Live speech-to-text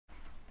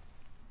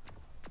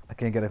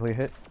Can't get a clear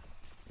hit.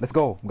 Let's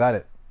go. Got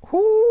it.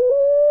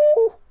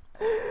 Whoo!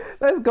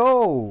 Let's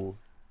go.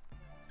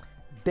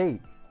 They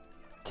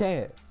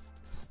can't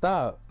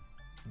stop.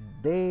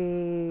 They...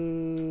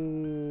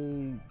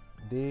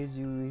 Did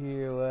you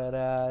hear what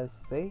I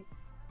say?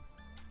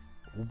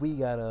 We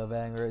got a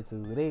banger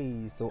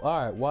today. So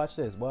alright, watch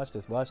this.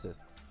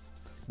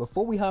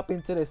 Before we hop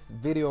into this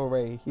video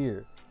right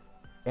here,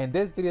 and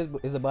this video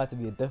is about to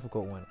be a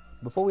difficult one.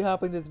 Before we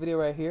hop into this video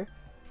right here,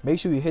 make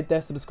sure you hit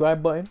that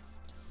subscribe button,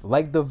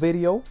 like the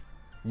video.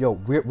 Yo,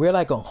 we're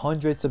like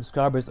 100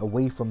 subscribers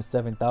away from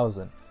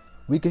 7,000.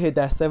 We could hit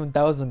that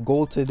 7,000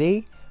 goal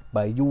today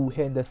by you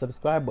hitting the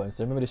subscribe button.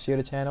 So remember to share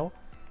the channel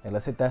and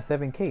let's hit that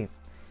 7K.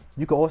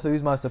 You can also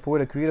use my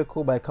supporter creator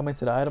code by coming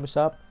to the item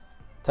shop,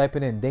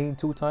 typing in Dane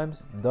 2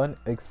 times, done,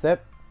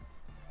 accept.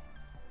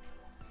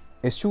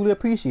 It's truly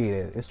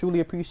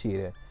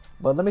appreciated.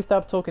 But let me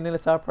stop talking and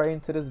let's hop right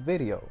into this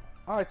video.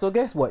 Alright, so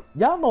guess what?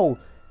 Y'all know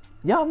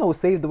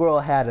Save the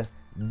World had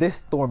this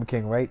Storm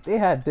King, right? They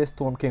had this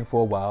Storm King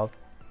for a while.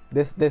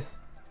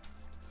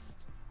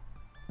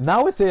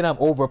 Now it's saying I'm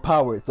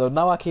overpowered, so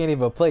now I can't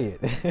even play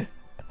it.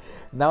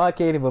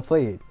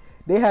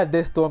 They had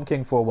this Storm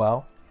King for a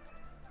while,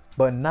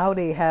 but now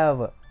they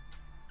have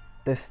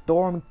the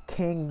Storm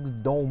King's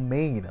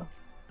domain.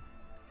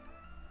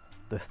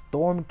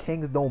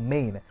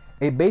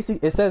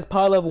 It says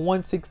power level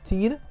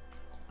 116,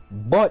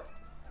 but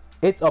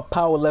it's a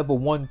power level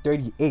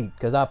 138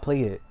 because I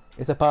play it.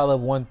 It's a power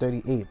level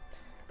 138.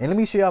 And let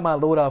me show y'all my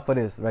loadout for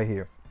this right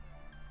here.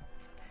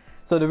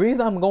 So the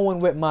reason I'm going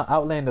with my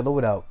Outlander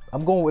loadout,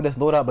 I'm going with this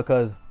loadout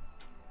because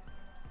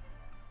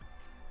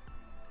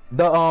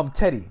the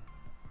Teddy,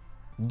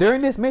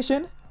 during this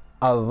mission,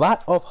 a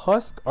lot of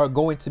husks are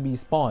going to be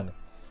spawned,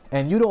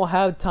 and you don't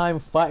have time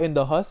fighting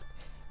the husk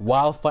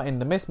while fighting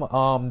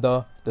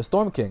the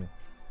Storm King.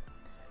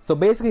 So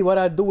basically what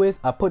I do is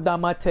I put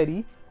down my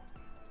Teddy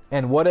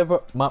and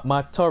whatever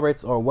my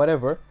turrets or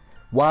whatever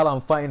while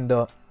I'm fighting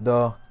the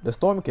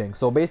Storm King.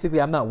 So basically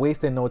I'm not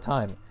wasting no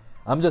time.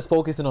 I'm just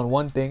focusing on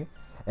one thing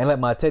and let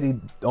my Teddy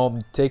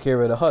take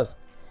care of the husk.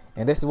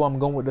 And this is why I'm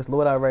going with this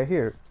loadout right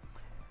here.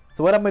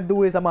 So what I'm gonna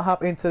do is I'm gonna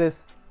hop into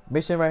this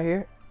mission right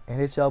here and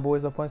hit y'all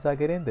boys up once I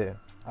get in there.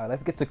 Alright,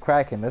 let's get to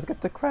cracking. I just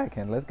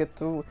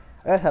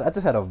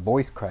had a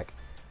voice crack.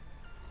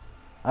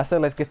 I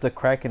said let's get to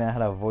cracking and I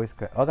had a voice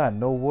crack. I got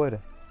no wood.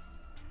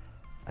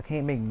 I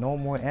can't make no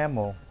more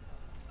ammo.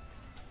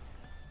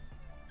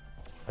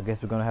 I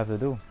guess we're gonna have to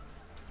do.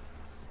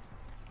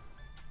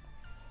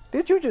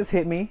 Did you just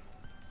hit me?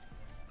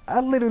 I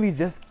literally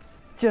just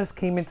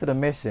came into the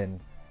mission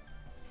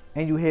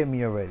and you hit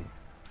me already.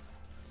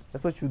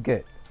 That's what you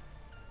get.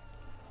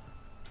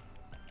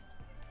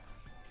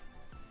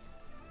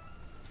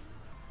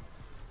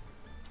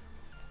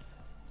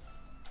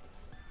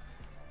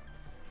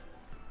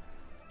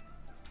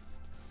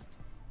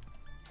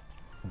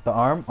 The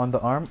arm, on the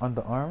arm.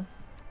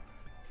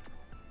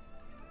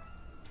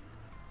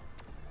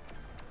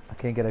 I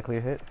can't get a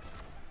clear hit.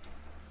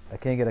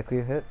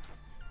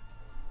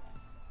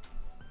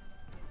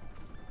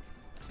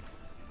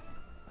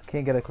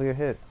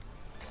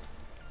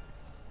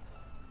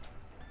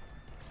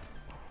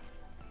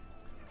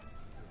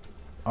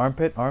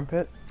 Armpit.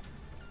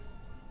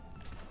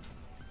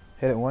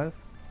 Hit it once.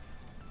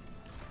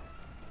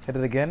 Hit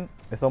it again.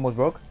 It's almost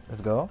broke.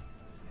 Let's go.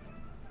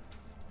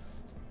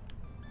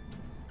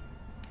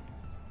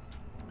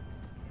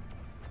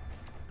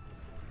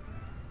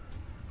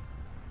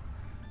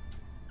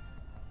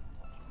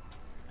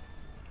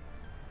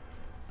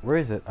 Where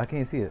is it? I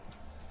can't see it.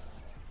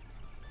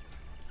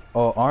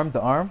 Oh,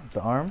 the arm.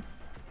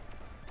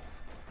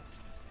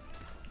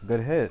 Good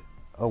hit.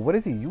 Oh, what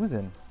is he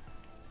using?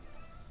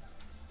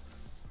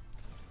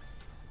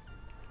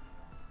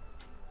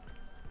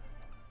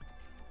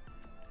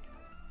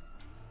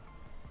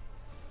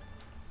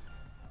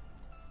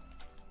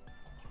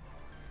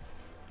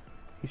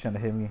 He's trying to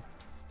hit me.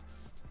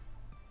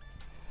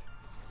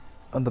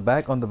 On the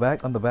back.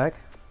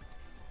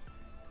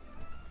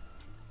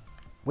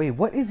 Wait,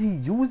 what is he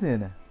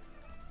using?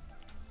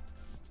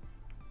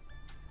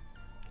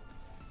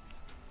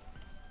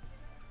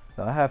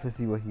 So I have to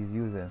see what he's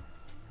using.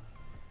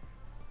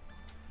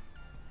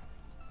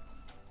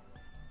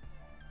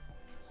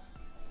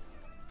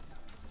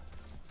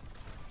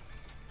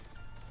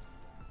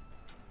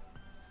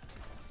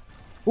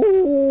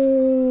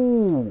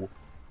 Ooh!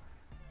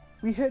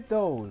 We hit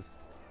those.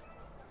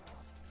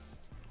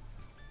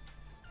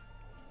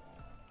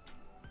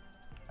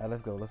 Alright,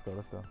 let's go.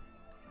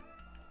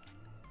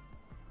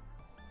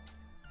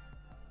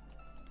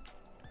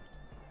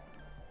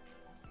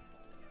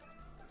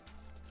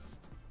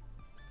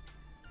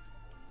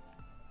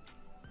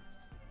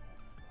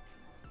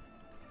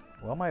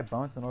 Why am I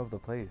bouncing all over the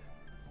place?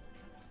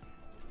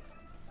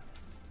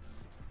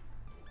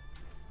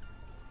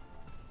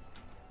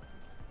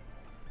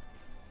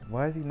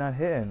 Why is he not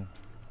hitting?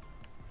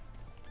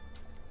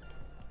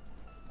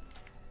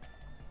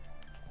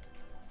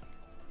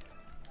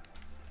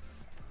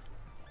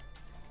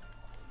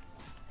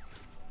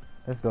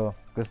 Let's go.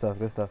 Good stuff.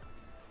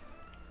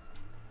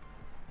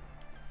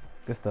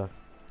 Good stuff.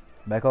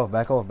 Back off,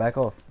 back off, back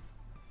off.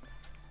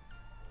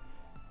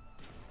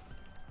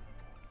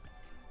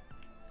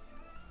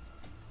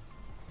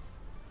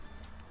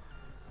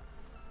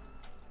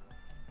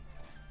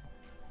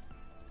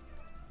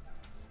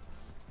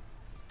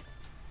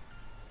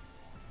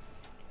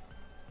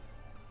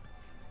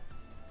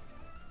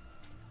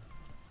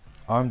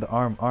 Arm the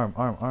arm, arm,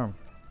 arm, arm.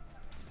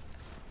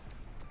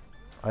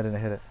 I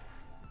didn't hit it.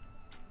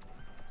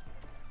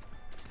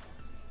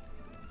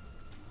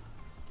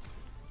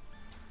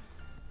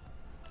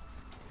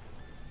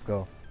 Let's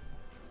go.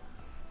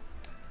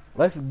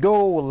 Let's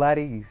go,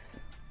 laddies.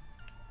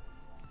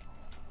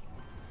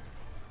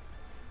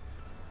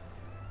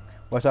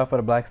 Watch out for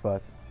the black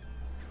spots.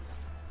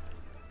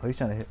 Oh, he's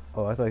trying to hit.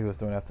 Oh, I thought he was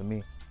throwing after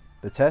me.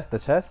 The chest, the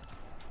chest.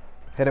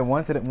 Hit it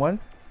once, hit it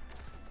once.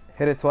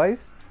 Hit it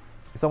twice.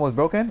 It's almost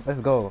broken. Let's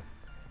go.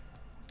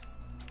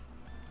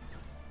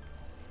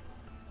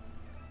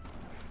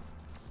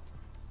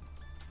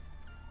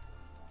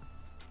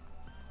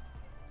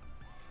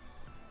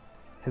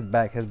 His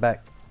back, his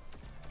back.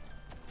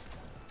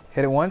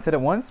 Hit it once, hit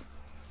it once.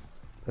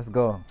 Let's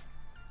go.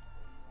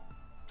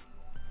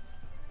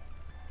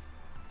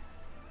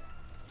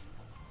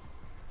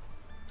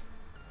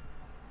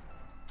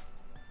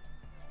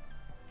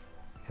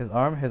 His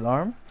arm, his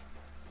arm.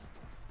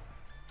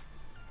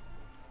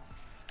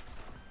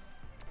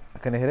 I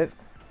couldn't hit it.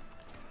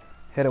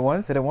 Hit it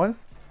once, hit it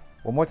once.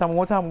 One more time, one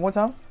more time, one more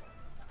time.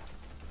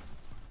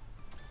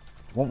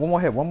 One more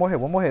hit, one more hit,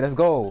 one more hit. Let's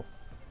go.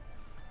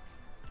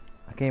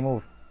 I can't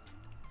move.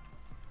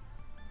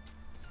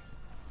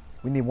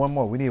 We need one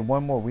more, we need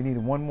one more, we need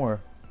one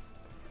more.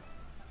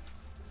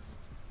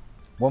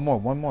 One more,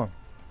 one more.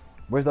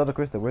 Where's the other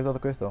crystal? Where's the other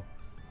crystal?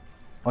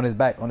 On his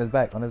back, on his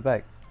back, on his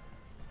back.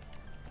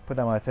 Put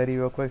down my teddy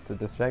real quick to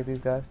distract these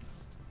guys.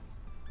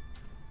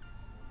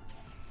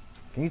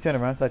 Can you turn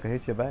around so I can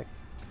hit your back?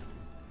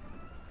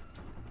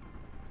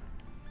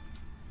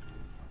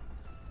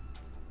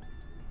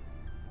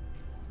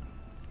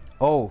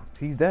 Oh,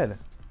 he's dead.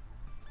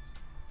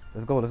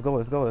 Let's go, let's go,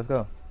 let's go, let's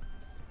go.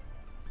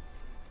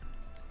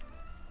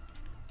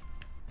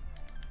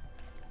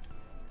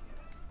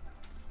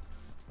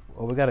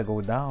 Oh, we gotta go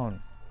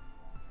down.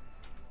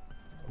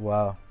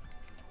 Wow.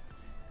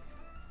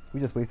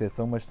 We just wasted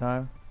so much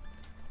time.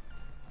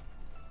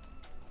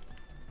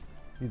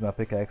 Use my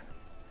pickaxe.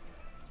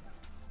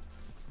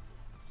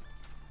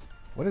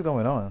 What is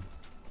going on?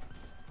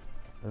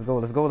 Let's go,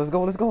 let's go, let's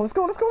go, let's go, let's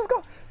go, let's go, let's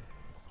go.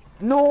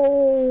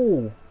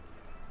 No!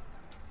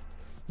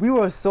 We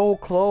were so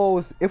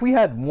close. If we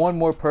had one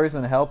more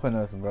person helping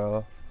us,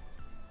 bro.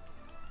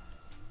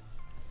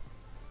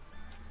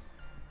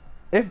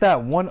 If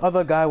that one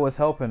other guy was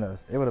helping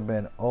us, it would have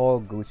been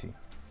all Gucci.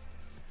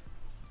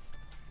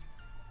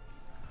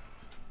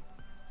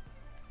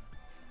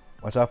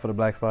 Watch out for the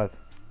black spots.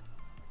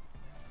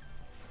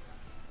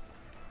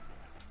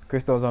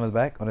 Crystal's on his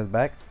back, on his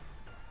back.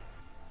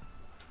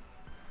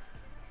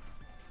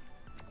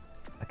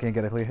 I can't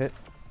get a clear hit.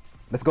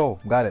 Let's go,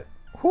 got it.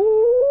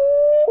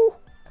 Whoo!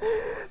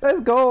 Let's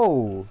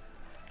go.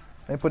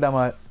 Let me put down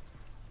my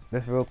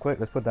this real quick.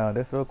 Let's put down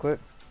this real quick.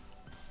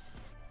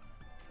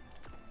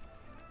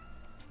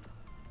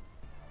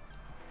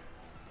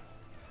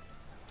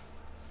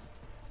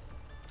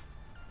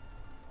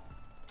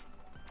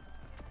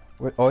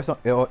 Wait, oh,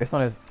 it's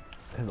on his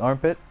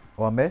armpit.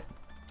 Oh, I missed.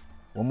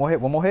 One more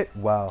hit, one more hit.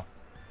 Wow.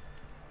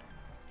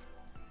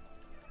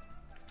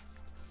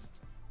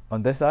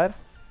 On this side.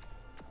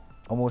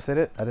 Almost hit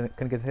it.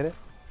 Couldn't get to hit it.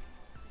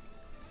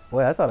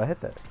 Wait, I thought I hit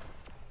that.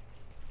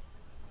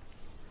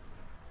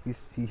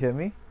 He hit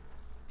me.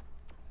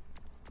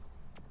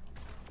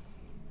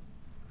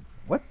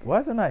 What? Why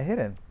is it not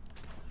hitting?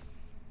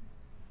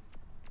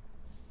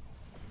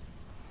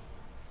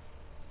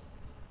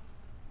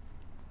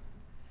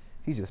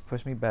 He just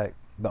pushed me back.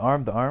 The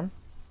arm, the arm.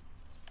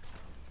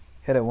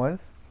 Hit it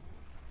once.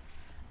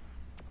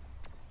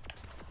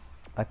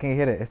 I can't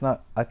hit it. It's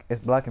not. It's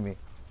blocking me.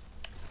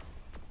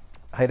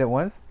 I hit it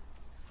once.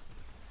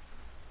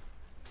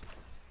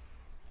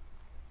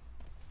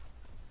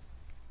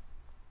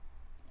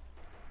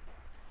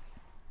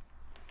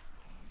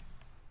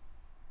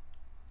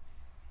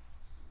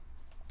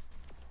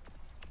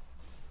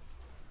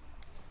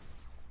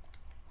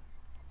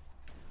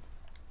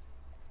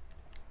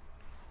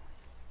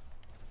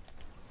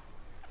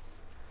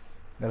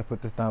 Gotta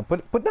put this down.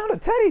 Put down the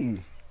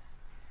teddy.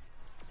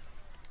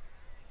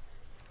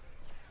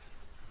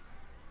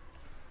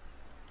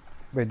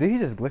 Wait, did he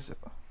just glitch it?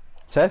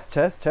 Chest,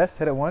 chest, chest.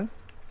 Hit it once.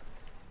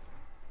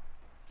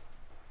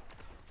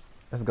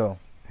 Let's go.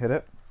 Hit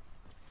it.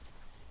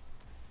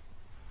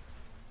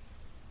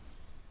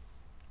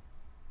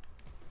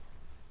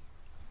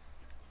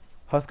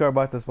 Husker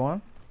about to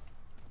spawn.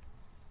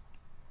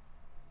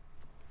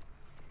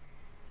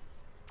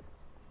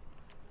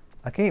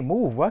 I can't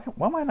move. Why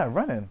am I not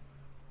running?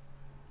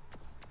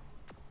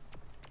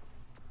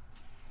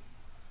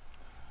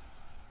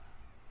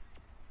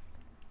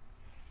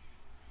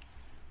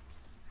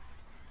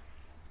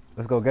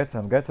 Let's go get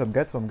some, get some,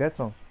 get some, get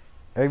some.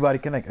 Everybody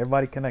connect.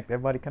 Everybody connect.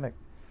 Everybody connect.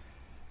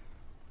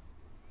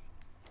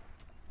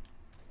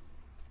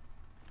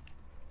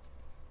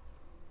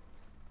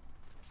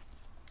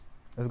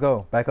 Let's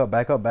go. Back up.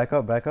 Back up. Back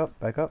up. Back up.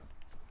 Back up.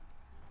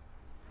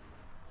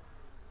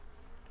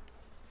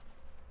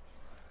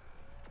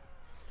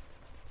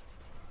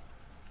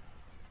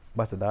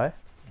 About to die.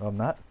 No, I'm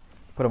not.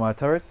 Put up my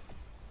turrets.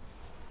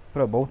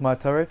 Put up both my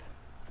turrets.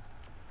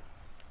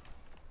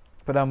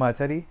 Put down my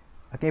teddy.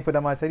 I can't put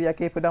down my teddy. I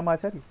can't put down my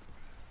teddy.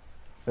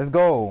 Let's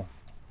go.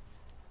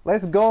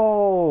 Let's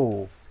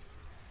go.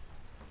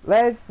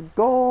 Let's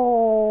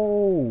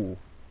go.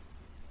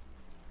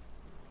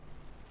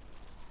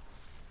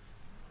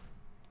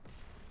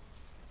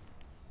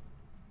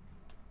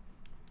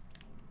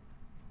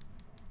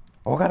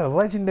 Oh, I got a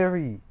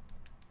legendary.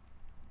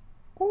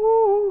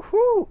 Ooh,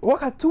 ooh. Oh, I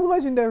got 2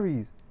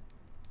 legendaries.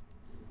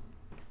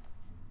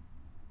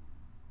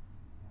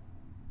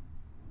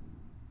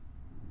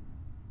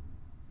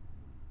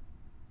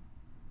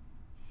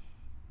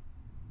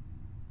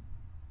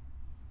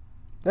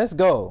 Let's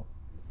go.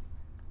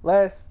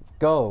 Let's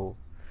go.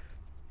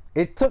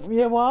 It took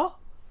me a while,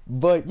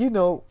 but you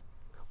know,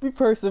 we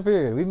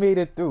persevered. We made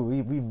it through.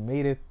 We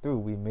made it through.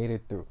 We made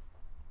it through.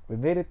 We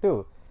made it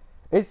through.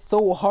 It's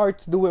so hard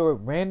to do it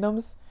with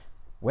randoms.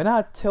 When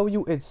I tell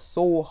you it's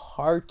so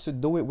hard to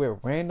do it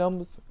with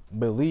randoms,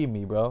 believe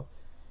me, bro.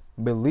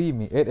 Believe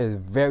me, it is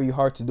very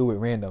hard to do with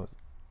randoms.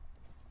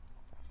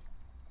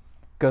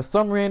 Cause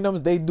some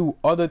randoms they do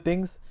other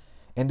things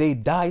and they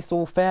die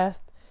so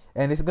fast,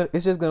 and it's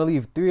just gonna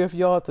leave 3 of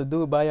y'all to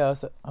do it by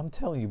yourself. I'm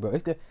telling you, bro.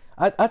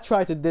 I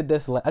tried to did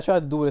this like I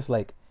tried to do this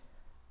like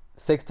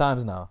 6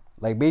 times now.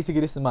 Like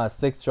basically this is my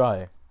 6th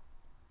try.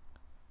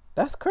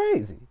 That's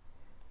crazy.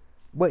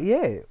 But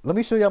yeah, let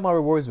me show y'all my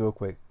rewards real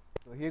quick.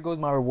 So here goes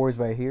my rewards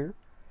right here.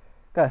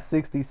 Got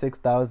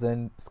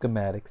 66,000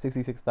 schematic,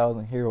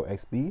 66,000 hero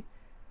XP.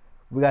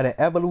 We got an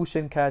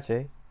evolution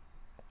cache.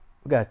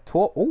 We got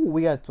 12. Oh,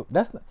 we got 12.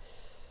 That's not.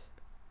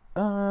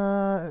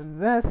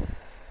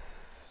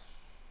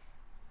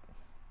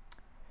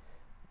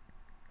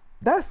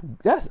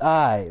 That's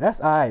alright.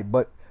 That's alright.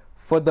 But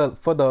for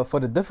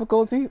the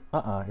difficulty,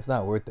 it's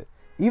not worth it.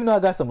 Even though I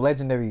got some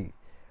legendary,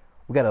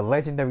 we got a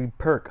legendary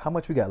perk. How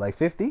much we got? Like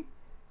 50?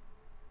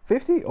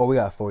 50? Oh, we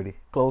got 40.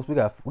 Close. We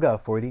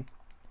got 40.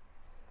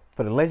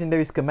 For the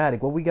legendary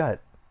schematic, what we got?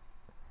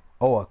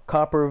 Oh, a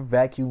copper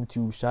vacuum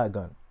tube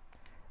shotgun.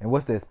 And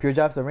what's this? Pure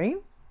drops of rain?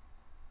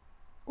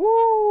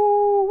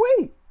 Ooh,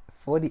 wait.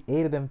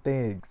 48 of them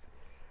things.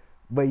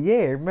 But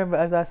yeah, remember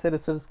as I said to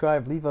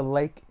subscribe, leave a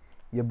like.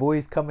 Your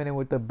boy's coming in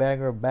with the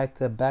banger back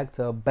to back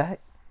to back.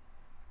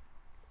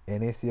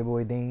 And it's your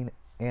boy Dane,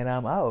 and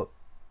I'm out.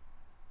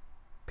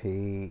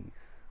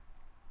 Peace.